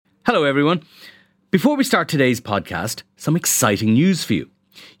Hello everyone. Before we start today's podcast, some exciting news for you.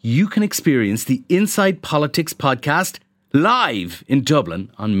 You can experience the Inside Politics podcast live in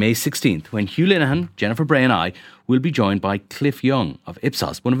Dublin on May 16th when Hugh Linehan, Jennifer Bray and I will be joined by Cliff Young of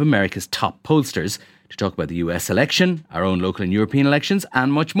Ipsos, one of America's top pollsters, to talk about the US election, our own local and European elections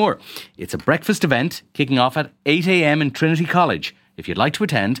and much more. It's a breakfast event kicking off at 8 a.m. in Trinity College. If you'd like to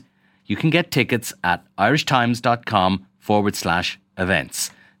attend, you can get tickets at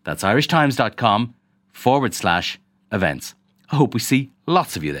irishtimes.com/events. That's irishtimes.com/events. I hope we see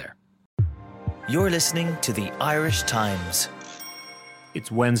lots of you there. You're listening to the Irish Times.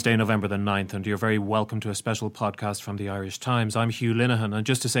 It's Wednesday, November the 9th, and you're very welcome to a special podcast from the Irish Times. I'm Hugh Linehan, and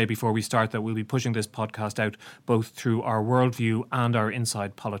just to say before we start that we'll be pushing this podcast out both through our Worldview and our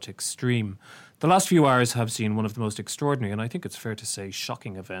Inside Politics stream. The last few hours have seen one of the most extraordinary, and I think it's fair to say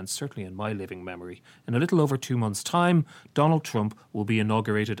shocking events, certainly in my living memory. In a little over 2 months' time, Donald Trump will be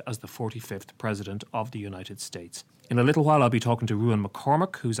inaugurated as the 45th President of the United States. In a little while, I'll be talking to Ruan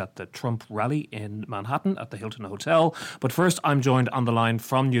McCormack, who's at the Trump rally in Manhattan at the Hilton Hotel. But first, I'm joined on the line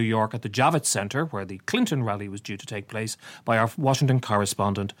from New York at the Javits Center, where the Clinton rally was due to take place, by our Washington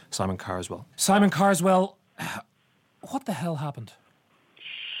correspondent, Simon Carswell. Simon Carswell, what the hell happened?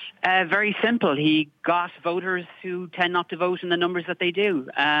 Very simple. He got voters who tend not to vote in the numbers that they do.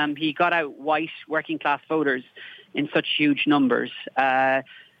 He got out white working class voters in such huge numbers.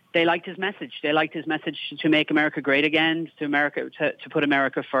 They liked his message. They liked his message to make America great again, to put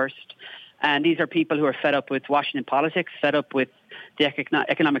America first. And these are people who are fed up with Washington politics, fed up with the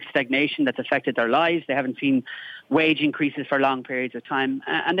economic stagnation that's affected their lives. They haven't seen wage increases for long periods of time.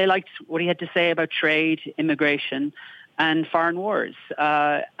 And they liked what he had to say about trade, immigration, and foreign wars.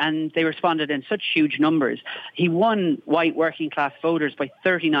 And they responded in such huge numbers. He won white working class voters by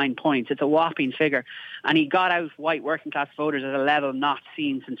 39 points. It's a whopping figure. And he got out white working class voters at a level not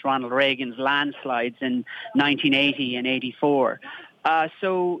seen since Ronald Reagan's landslides in 1980 and 84.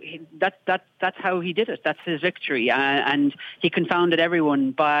 So that's how he did it. That's his victory. And he confounded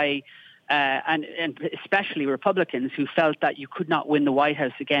everyone by... and especially Republicans who felt that you could not win the White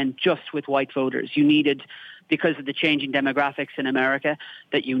House again just with white voters. You needed, because of the changing demographics in America,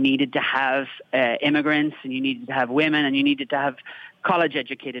 that you needed to have immigrants, and you needed to have women, and you needed to have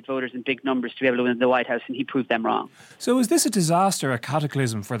college-educated voters in big numbers to be able to win the White House, and he proved them wrong. So is this a disaster, a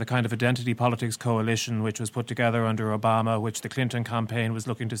cataclysm for the kind of identity politics coalition which was put together under Obama, which the Clinton campaign was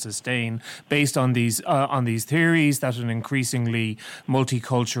looking to sustain, based on these theories that an increasingly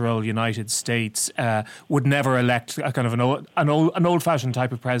multicultural United States would never elect a kind of an old-fashioned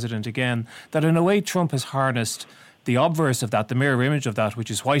type of president again, that in a way Trump has harnessed the obverse of that, the mirror image of that,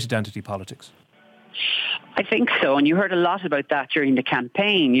 which is white identity politics? I think so, and you heard a lot about that during the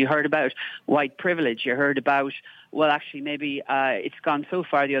campaign. You heard about white privilege. You heard about, well, actually, maybe it's gone so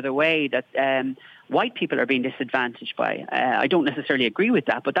far the other way that white people are being disadvantaged by. I don't necessarily agree with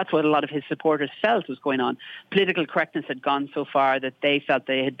that, but that's what a lot of his supporters felt was going on. Political correctness had gone so far that they felt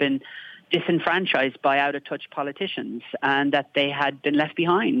they had been disenfranchised by out-of-touch politicians, and that they had been left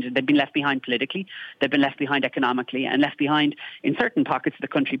behind. They'd been left behind politically, they'd been left behind economically, and left behind in certain pockets of the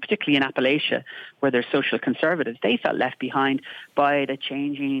country, particularly in Appalachia, where they're social conservatives. They felt left behind by the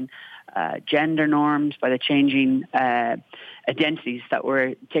changing gender norms, by the changing identities that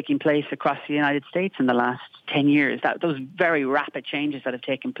were taking place across the United States in the last 10 years. Those very rapid changes that have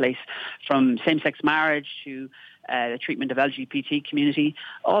taken place, from same-sex marriage to the treatment of LGBT community,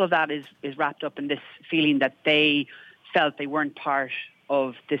 all of that is wrapped up in this feeling that they felt they weren't part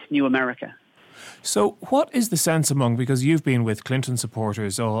of this new America. So what is the sense among, because you've been with Clinton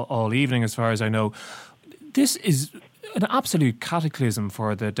supporters all evening as far as I know, this is an absolute cataclysm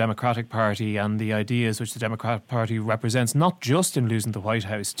for the Democratic Party and the ideas which the Democratic Party represents, not just in losing the White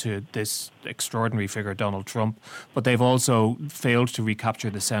House to this extraordinary figure, Donald Trump, but they've also failed to recapture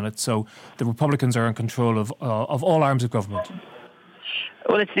the Senate. So the Republicans are in control of all arms of government.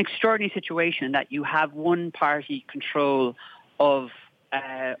 Well, it's an extraordinary situation that you have one party control of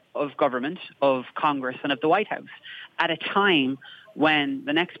government, of Congress, and of the White House at a time when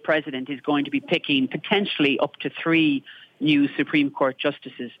the next president is going to be picking potentially up to 3 new Supreme Court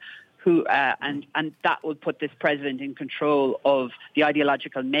justices who and that would put this president in control of the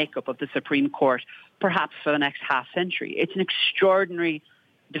ideological makeup of the Supreme Court, perhaps for the next half century. It's an extraordinary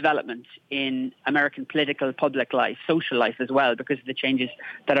development in American political public life, social life as well, because of the changes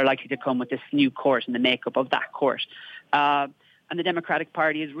that are likely to come with this new court and the makeup of that court. And the Democratic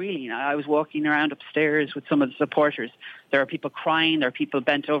Party is really, I was walking around upstairs with some of the supporters. There are people crying, there are people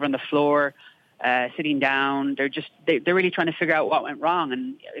bent over on the floor, sitting down. They're really trying to figure out what went wrong.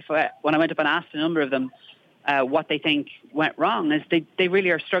 And when I went up and asked a number of them, what they think went wrong is they really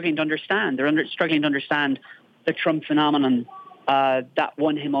are struggling to understand. They're struggling to understand the Trump phenomenon that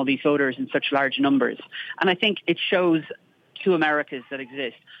won him all these voters in such large numbers. And I think it shows two Americas that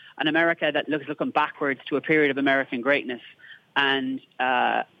exist. An America that looking backwards to a period of American greatness, and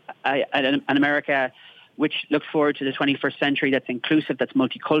an America which looks forward to the 21st century, that's inclusive, that's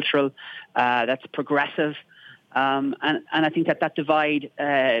multicultural, that's progressive. And I think that divide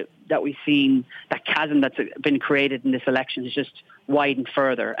that we've seen, that chasm that's been created in this election has just widened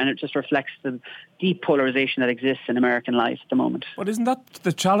further, and it just reflects the deep polarization that exists in American life at the moment. Well, isn't that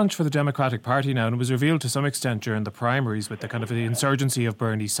the challenge for the Democratic Party now? And it was revealed to some extent during the primaries with the kind of the insurgency of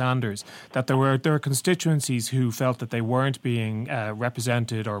Bernie Sanders, that there were constituencies who felt that they weren't being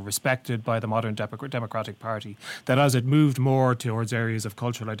represented or respected by the modern Democratic Party, that as it moved more towards areas of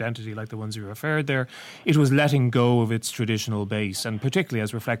cultural identity like the ones you referred there, it was letting go of its traditional base, and particularly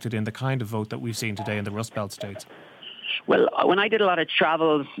as reflected in the kind of vote that we've seen today in the Rust Belt states. Well, when I did a lot of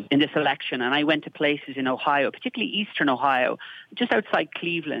travels in this election, and I went to places in Ohio, particularly eastern Ohio, just outside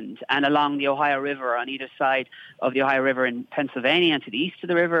Cleveland and along the Ohio River on either side of the Ohio River in Pennsylvania, and to the east of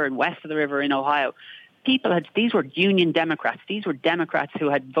the river and west of the river in Ohio, these were Union Democrats. These were Democrats who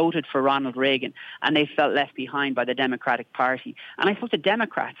had voted for Ronald Reagan, and they felt left behind by the Democratic Party. And I spoke to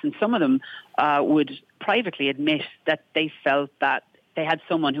Democrats, and some of them would privately admit that they felt that they had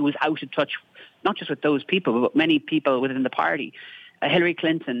someone who was out of touch, not just with those people, but many people within the party. Hillary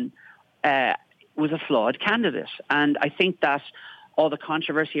Clinton was a flawed candidate. And I think that all the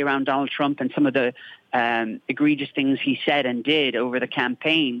controversy around Donald Trump and some of the egregious things he said and did over the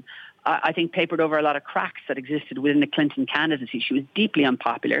campaign, I think papered over a lot of cracks that existed within the Clinton candidacy. She was deeply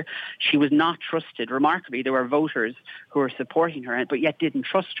unpopular. She was not trusted. Remarkably, there were voters who were supporting her, but yet didn't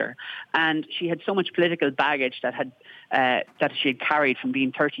trust her. And she had so much political baggage that she had carried from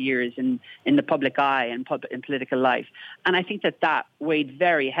being 30 years in the public eye and in political life. And I think that weighed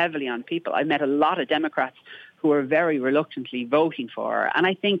very heavily on people. I met a lot of Democrats who were very reluctantly voting for her. And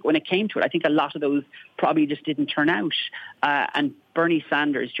I think when it came to it, I think a lot of those probably just didn't turn out. And Bernie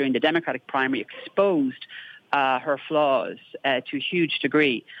Sanders, during the Democratic primary, exposed her flaws to a huge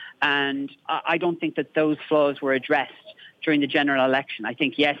degree. And I don't think that those flaws were addressed during the general election. I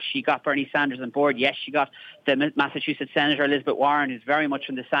think, yes, she got Bernie Sanders on board. Yes, she got the Massachusetts Senator Elizabeth Warren, who's very much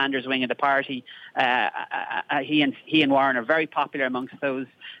from the Sanders wing of the party. He and Warren are very popular amongst those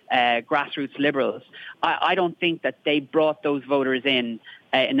grassroots liberals. I don't think that they brought those voters in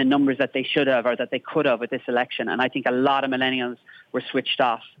the numbers that they should have or that they could have with this election. And I think a lot of millennials were switched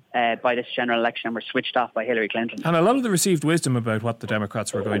off by this general election and were switched off by Hillary Clinton. And a lot of the received wisdom about what the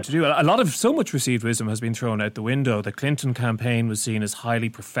Democrats were going to do, so much received wisdom has been thrown out the window. The Clinton campaign was seen as highly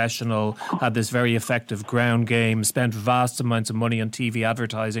professional, had this very effective ground game, spent vast amounts of money on TV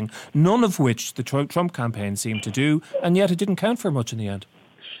advertising, none of which the Trump campaign seemed to do, and yet it didn't count for much in the end.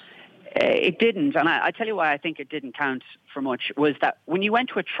 It didn't, and I tell you why I think it didn't count for much, was that when you went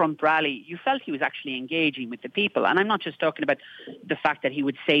to a Trump rally, you felt he was actually engaging with the people. And I'm not just talking about the fact that he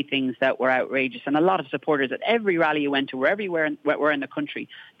would say things that were outrageous. And a lot of supporters at every rally you went to, were in the country,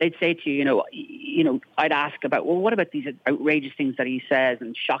 they'd say to you, I'd ask about, well, what about these outrageous things that he says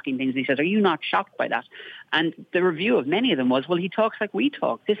and shocking things he says? Are you not shocked by that? And the review of many of them was, well, he talks like we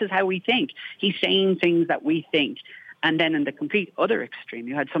talk. This is how we think. He's saying things that we think. And then in the complete other extreme,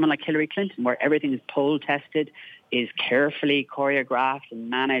 you had someone like Hillary Clinton, where everything is poll tested, is carefully choreographed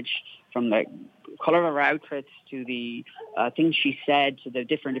and managed, from the colour of her outfits to the things she said to the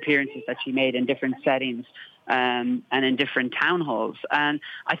different appearances that she made in different settings and in different town halls. And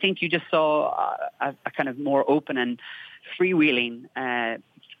I think you just saw a kind of more open and freewheeling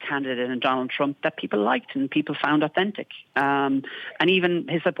candidate in Donald Trump that people liked and people found authentic. And even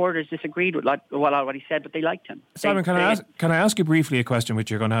his supporters disagreed with what he said, but they liked him. Simon, can I ask you briefly a question which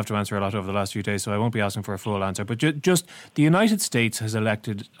you're going to have to answer a lot over the last few days, so I won't be asking for a full answer, but just the United States has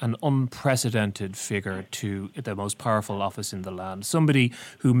elected an unprecedented figure to the most powerful office in the land, somebody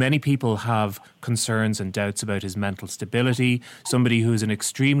who many people have concerns and doubts about his mental stability, somebody who's an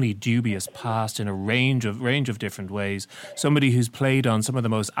extremely dubious past in a range of different ways, somebody who's played on some of the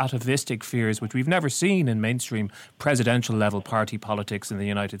most atavistic fears which we've never seen in mainstream presidential level party politics in the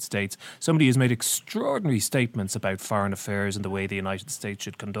United States, somebody who's made extraordinary statements about foreign affairs and the way the United States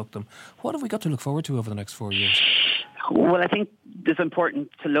should conduct them. What have we got to look forward to over the next 4 years? Well, I think it's important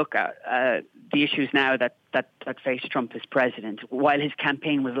to look at the issues now that face Trump as president. While his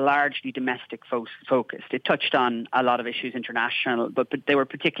campaign was largely domestic focused, it touched on a lot of issues international, but they were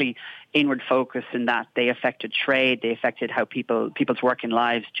particularly inward focused in that they affected trade, they affected how people's working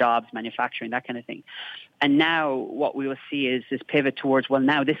lives, jobs, manufacturing, that kind of thing. And now what we will see is this pivot towards, well,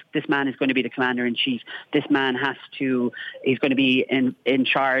 now this man is going to be the commander-in-chief. This man he's going to be in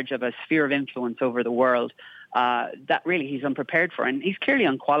charge of a sphere of influence over the world. That really he's unprepared for, and he's clearly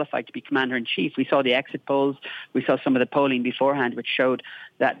unqualified to be commander-in-chief. We saw the exit polls, we saw some of the polling beforehand, which showed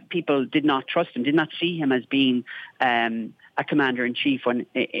that people did not trust him, did not see him as being a commander-in-chief when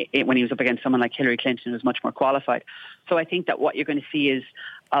he was up against someone like Hillary Clinton, who was much more qualified. So I think that what you're going to see is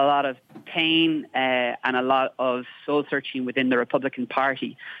a lot of pain and a lot of soul-searching within the Republican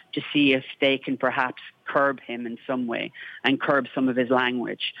Party to see if they can perhaps curb him in some way and curb some of his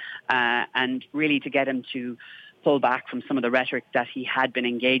language and really to get him to pull back from some of the rhetoric that he had been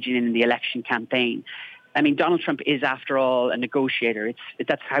engaging in the election campaign. I mean, Donald Trump is, after all, a negotiator.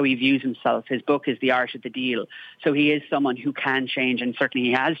 That's how he views himself. His book is The Art of the Deal. So he is someone who can change, and certainly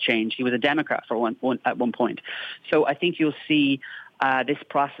he has changed. He was a Democrat at one point. So I think you'll see this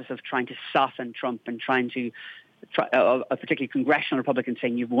process of trying to soften Trump and trying to, particularly congressional Republicans,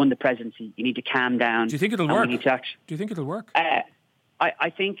 saying you've won the presidency, you need to calm down. Do you think it'll work? Do you think it'll work? I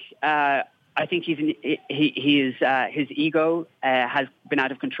think his ego has been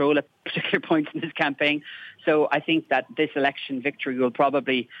out of control at particular points in his campaign. So I think that this election victory will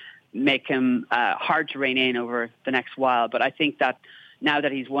probably make him hard to rein in over the next while. But I think that now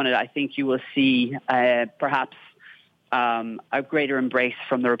that he's won it, I think you will see perhaps a greater embrace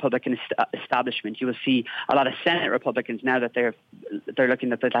from the Republican establishment. You will see a lot of Senate Republicans, now that they're looking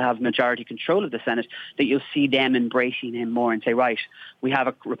that they'll have majority control of the Senate, that you'll see them embracing him more and say, right, we have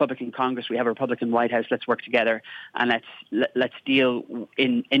a Republican Congress, we have a Republican White House, let's work together and let's deal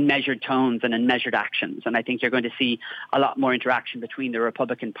in measured tones and in measured actions. And I think you're going to see a lot more interaction between the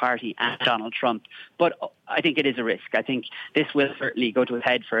Republican Party and Donald Trump. But I think it is a risk. I think this will certainly go to a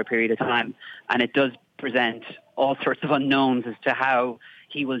head for a period of time, and it does present all sorts of unknowns as to how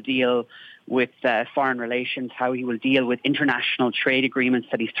he will deal with foreign relations, how he will deal with international trade agreements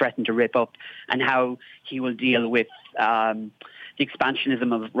that he's threatened to rip up, and how he will deal with the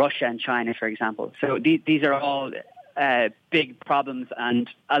expansionism of Russia and China, for example. So these are all big problems and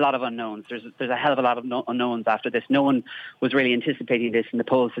a lot of unknowns. There's a hell of a lot of unknowns after this. No one was really anticipating this, and the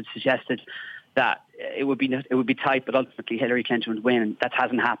polls had suggested that it would be tight, but ultimately Hillary Clinton would win. That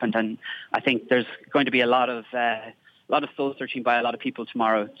hasn't happened, and I think there's going to be a lot of soul searching by a lot of people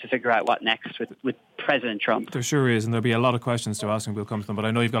tomorrow to figure out what next with President Trump. There sure is, and there'll be a lot of questions to ask, and we'll come to them. But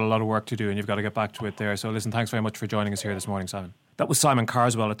I know you've got a lot of work to do, and you've got to get back to it there. So listen, thanks very much for joining us here this morning, Simon. That was Simon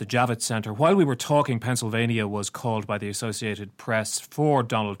Carswell at the Javits Centre. While we were talking, Pennsylvania was called by the Associated Press for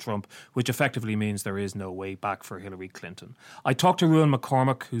Donald Trump, which effectively means there is no way back for Hillary Clinton. I talked to Ruan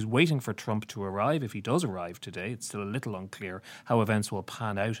McCormack, who's waiting for Trump to arrive. If he does arrive today, it's still a little unclear how events will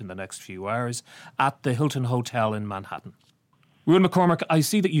pan out in the next few hours, at the Hilton Hotel in Manhattan. Ruan McCormack, I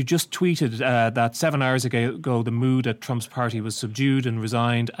see that you just tweeted that 7 hours ago the mood at Trump's party was subdued and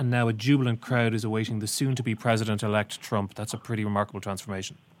resigned, and now a jubilant crowd is awaiting the soon-to-be-president-elect Trump. That's a pretty remarkable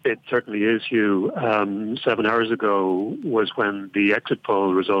transformation. It certainly is, Hugh. 7 hours ago was when the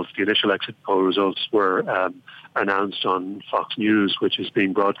initial exit poll results were announced on Fox News, which is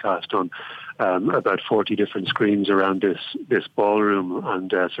being broadcast on about 40 different screens around this ballroom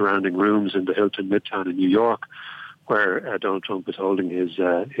and surrounding rooms in the Hilton Midtown in New York, where Donald Trump is holding his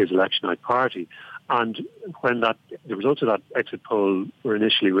election night party. And when the results of that exit poll were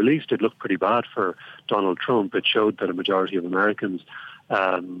initially released, it looked pretty bad for Donald Trump. It showed that a majority of Americans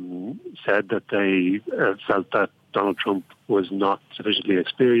said that they felt that Donald Trump was not sufficiently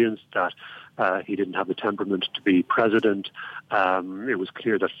experienced, that he didn't have the temperament to be president. It was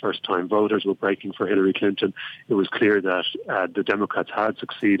clear that first-time voters were breaking for Hillary Clinton. It was clear that the Democrats had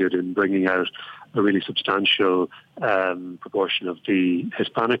succeeded in bringing out a really substantial proportion of the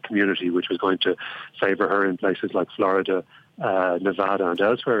Hispanic community, which was going to favor her in places like Florida, Nevada, and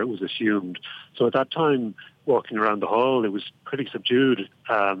elsewhere, it was assumed. So at that time, walking around the hall, it was pretty subdued.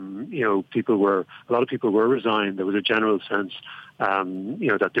 A lot of people were resigned. There was a general sense,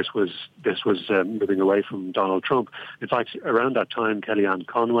 that this was moving away from Donald Trump. In fact, around that time, Kellyanne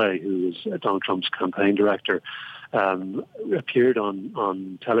Conway, who was Donald Trump's campaign director, appeared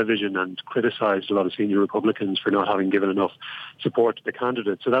on television and criticized a lot of senior Republicans for not having given enough support to the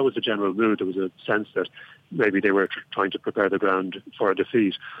candidate. So that was the general mood. There was a sense that maybe they were trying to prepare the ground for a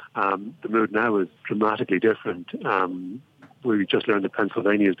defeat. The mood now is dramatically different. We just learned that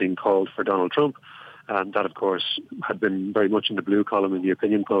Pennsylvania is being called for Donald Trump. That, of course, had been very much in the blue column in the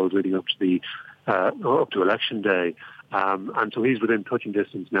opinion polls leading up to election day. And so he's within touching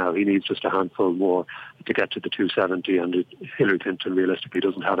distance now. He needs just a handful more to get to the 270, and Hillary Clinton realistically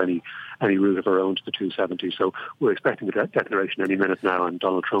doesn't have any route of her own to the 270. So we're expecting a declaration any minute now. And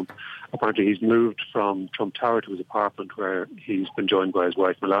Donald Trump, apparently he's moved from Trump Tower to his apartment, where he's been joined by his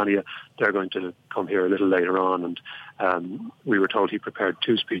wife Melania. They're going to come here a little later on, and we were told he prepared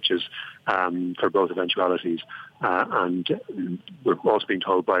 2 speeches for both eventualities. And we're also being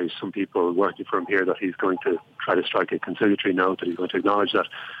told by some people working for him here that he's going to try to strike a conciliatory note, that he's going to acknowledge that,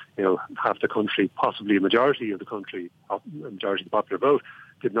 half the country, possibly a majority of the country, a majority of the popular vote,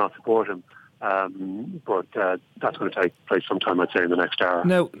 did not support him. But that's going to take place sometime, I'd say, in the next hour.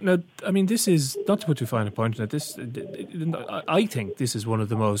 Now, I mean, this is, not to put too fine a point on it, I think this is one of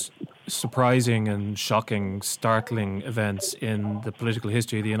the most surprising and shocking, startling events in the political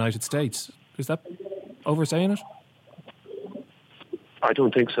history of the United States. Is that oversaying it? I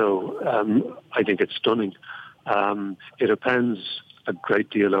don't think so. I think it's stunning. It appends a great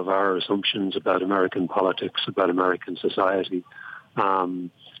deal of our assumptions about American politics, about American society. A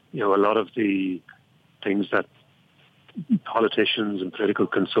lot of the things that politicians and political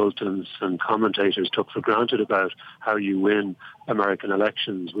consultants and commentators took for granted about how you win American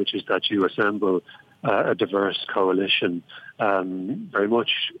elections, which is that you assemble a diverse coalition, very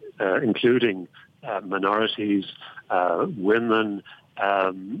much including minorities, women,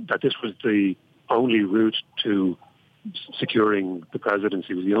 that this was the only route to securing the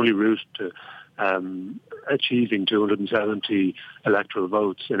presidency, was the only route to achieving 270 electoral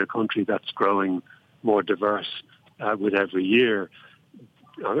votes in a country that's growing more diverse with every year.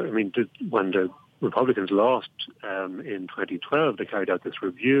 I mean, when the Republicans lost in 2012, they carried out this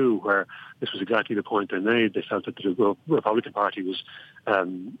review where this was exactly the point they made. They felt that the Republican Party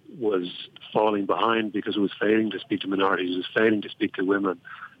was falling behind because it was failing to speak to minorities, it was failing to speak to women,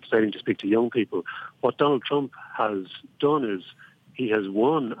 failing to speak to young people. What Donald Trump has done is he has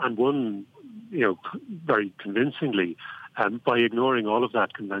won, and won, very convincingly, by ignoring all of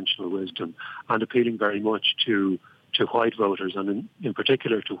that conventional wisdom and appealing very much to white voters, and in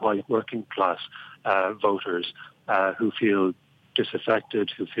particular to white working class voters who feel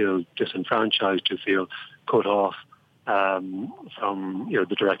disaffected, who feel disenfranchised, who feel cut off from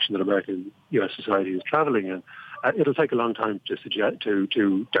the direction that American U.S. society is travelling in. It'll take a long time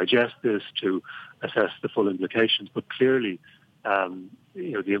to digest this, to assess the full implications, but clearly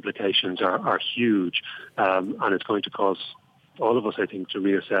the implications are huge, and it's going to cause all of us, I think, to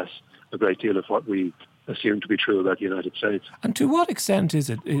reassess a great deal of what we assumed to be true about the United States. And to what extent is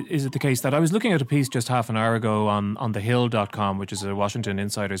it the case that I was looking at a piece just half an hour ago on thehill.com, which is a Washington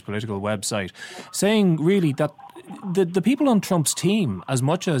Insider's political website, saying really that the people on Trump's team, as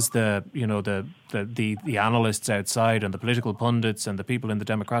much as the analysts outside and the political pundits and the people in the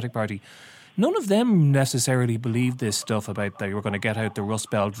Democratic Party, none of them necessarily believed this stuff about that you were going to get out the Rust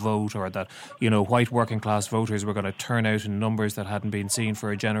Belt vote, or that, white working class voters were going to turn out in numbers that hadn't been seen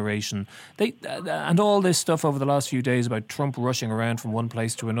for a generation. And all this stuff over the last few days about Trump rushing around from one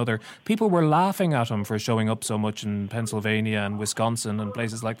place to another. People were laughing at him for showing up so much in Pennsylvania and Wisconsin and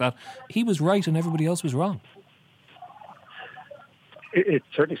places like that. He was right and everybody else was wrong. It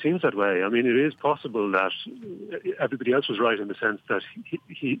certainly seems that way. I mean, it is possible that everybody else was right in the sense that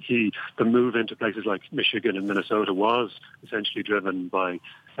the move into places like Michigan and Minnesota was essentially driven by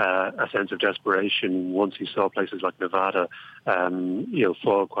a sense of desperation once he saw places like Nevada,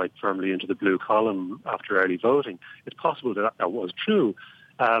 fall quite firmly into the blue column after early voting. It's possible that was true.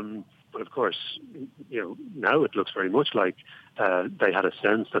 But of course, now it looks very much like they had a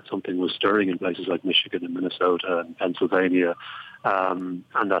sense that something was stirring in places like Michigan and Minnesota and Pennsylvania, and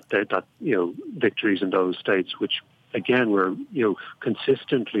that victories in those states, which again were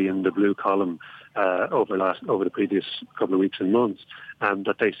consistently in the blue column over the previous couple of weeks and months,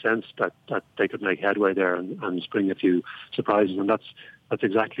 that they sensed that they could make headway there and spring a few surprises, and that's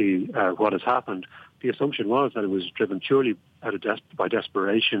exactly what has happened. The assumption was that it was driven purely by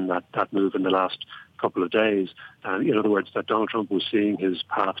desperation, that move in the last couple of days. In other words, that Donald Trump was seeing his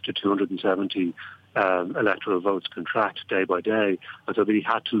path to 270 electoral votes contract day by day, and so that he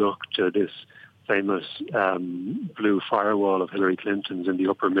had to look to this famous blue firewall of Hillary Clinton's in the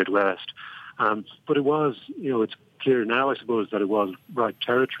upper Midwest. But it was, it's clear now, I suppose, that it was right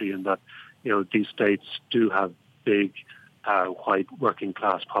territory, and that, these states do have big white working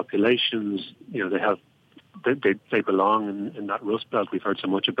class populations. They belong in that Rust Belt we've heard so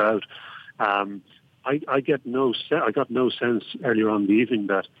much about. I got no sense earlier on in the evening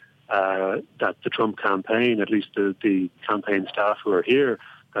that the Trump campaign, at least the campaign staff who are here,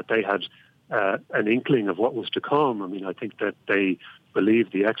 that they had an inkling of what was to come. I mean, I think that they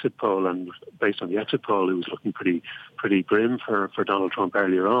believed the exit poll, and based on the exit poll, it was looking pretty grim for Donald Trump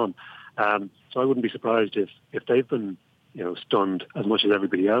earlier on. So I wouldn't be surprised if they've been, stunned as much as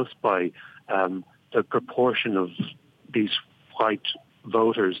everybody else by the proportion of these white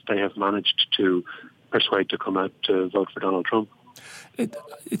voters they have managed to persuade to come out to vote for Donald Trump.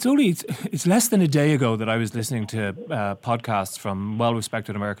 It's less than a day ago that I was listening to podcasts from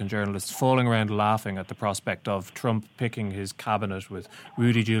well-respected American journalists falling around laughing at the prospect of Trump picking his cabinet with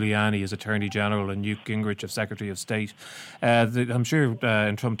Rudy Giuliani as Attorney General and Newt Gingrich as Secretary of State. I'm sure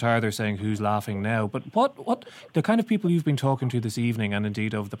in Trump Tower they're saying who's laughing now. But what the kind of people you've been talking to this evening and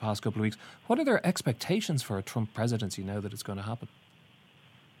indeed over the past couple of weeks, what are their expectations for a Trump presidency now that it's going to happen?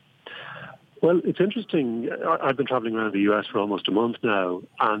 Well, it's interesting. I've been traveling around the US for almost a month now,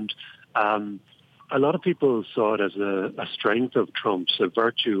 and a lot of people saw it as a strength of Trump's, a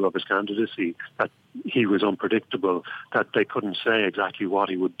virtue of his candidacy, that he was unpredictable, that they couldn't say exactly what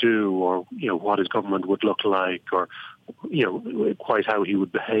he would do or, what his government would look like or, quite how he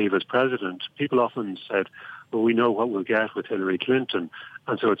would behave as president. People often said, well, we know what we'll get with Hillary Clinton,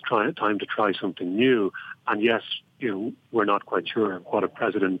 and so it's time to try something new. And yes, we're not quite sure what a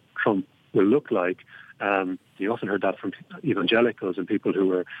President Trump will look like. You often heard that from evangelicals and people who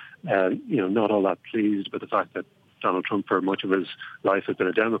were, not all that pleased with the fact that Donald Trump for much of his life has been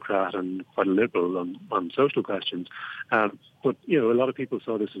a Democrat and quite a liberal on social questions. But, a lot of people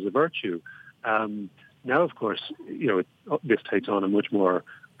saw this as a virtue. Now, of course, this takes on a much more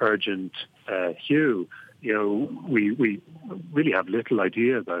urgent hue. We really have little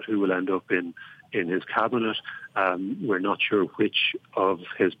idea about who will end up in his cabinet. We're not sure which of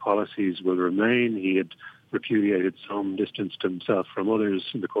his policies will remain. He had repudiated some, distanced himself from others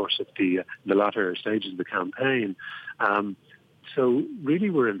in the course of the latter stages of the campaign. So really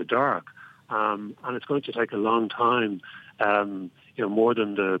we're in the dark. And it's going to take a long time, more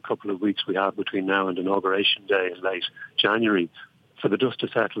than the couple of weeks we have between now and Inauguration Day in late January, for the dust to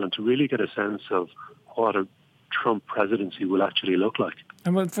settle and to really get a sense of what a Trump presidency will actually look like.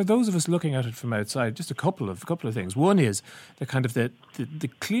 And well, for those of us looking at it from outside, just a couple of things. One is the kind of the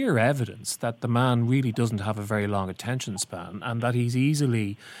clear evidence that the man really doesn't have a very long attention span, and that he's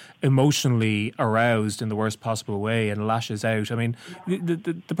easily emotionally aroused in the worst possible way and lashes out. I mean,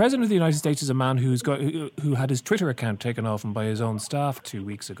 the President of the United States is a man who had his Twitter account taken off him by his own staff 2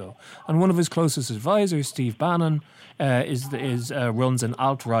 weeks ago, and one of his closest advisors, Steve Bannon, runs an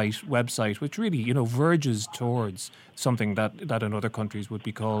alt-right website which really verges towards something that in other countries would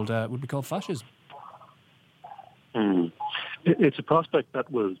be called fascism. It's a prospect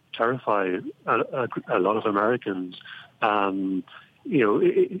that will terrify a lot of Americans.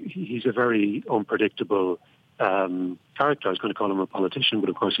 He's a very unpredictable character. I was going to call him a politician, but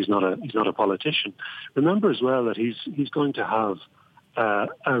of course he's not a politician. Remember as well that he's going to have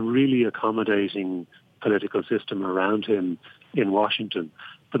a really accommodating political system around him in Washington.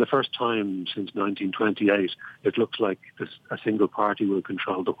 For the first time since 1928, it looks like a single party will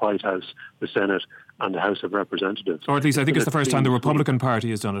control the White House, the Senate, and the House of Representatives. Or at least I think it's the first time the Republican Party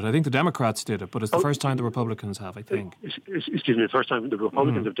has done it. I think the Democrats did it, but it's the first time the Republicans have, I think. Excuse me, the first time the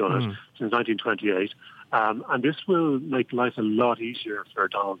Republicans have done it since 1928. And this will make life a lot easier for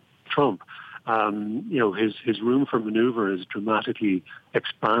Donald Trump. His room for maneuver is dramatically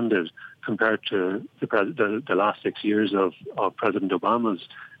expanded compared to the last 6 years of President Obama's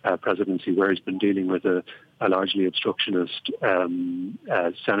presidency, where he's been dealing with a largely obstructionist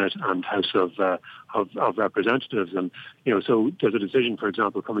Senate and House of Representatives. And, so there's a decision, for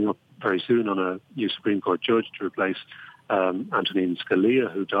example, coming up very soon on a new Supreme Court judge to replace Antonin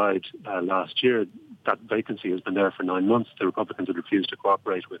Scalia, who died last year. That vacancy has been there for 9 months. The Republicans had refused to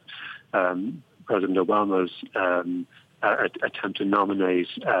cooperate with President Obama's attempt to nominate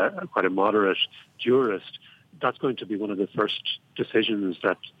quite a moderate jurist. That's going to be one of the first decisions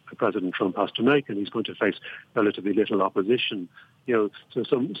that President Trump has to make, and he's going to face relatively little opposition. So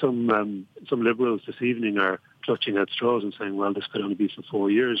some liberals this evening are clutching at straws and saying, well, this could only be for 4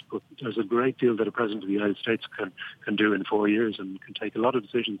 years, but there's a great deal that a president of the United States can do in 4 years and can take a lot of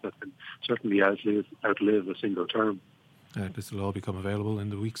decisions that can certainly outlive a single term. This will all become available in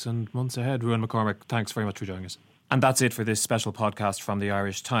the weeks and months ahead. Ruan McCormick, thanks very much for joining us. And that's it for this special podcast from the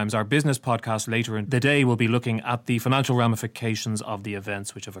Irish Times. Our business podcast later in the day will be looking at the financial ramifications of the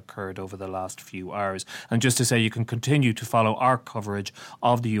events which have occurred over the last few hours. And just to say, you can continue to follow our coverage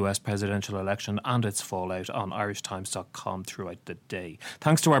of the US presidential election and its fallout on irishtimes.com throughout the day.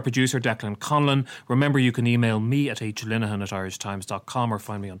 Thanks to our producer, Declan Conlon. Remember, you can email me at hlinehan@irishtimes.com or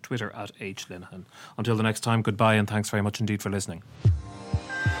find me on Twitter @hlinehan. Until the next time, goodbye and thanks very much indeed for listening.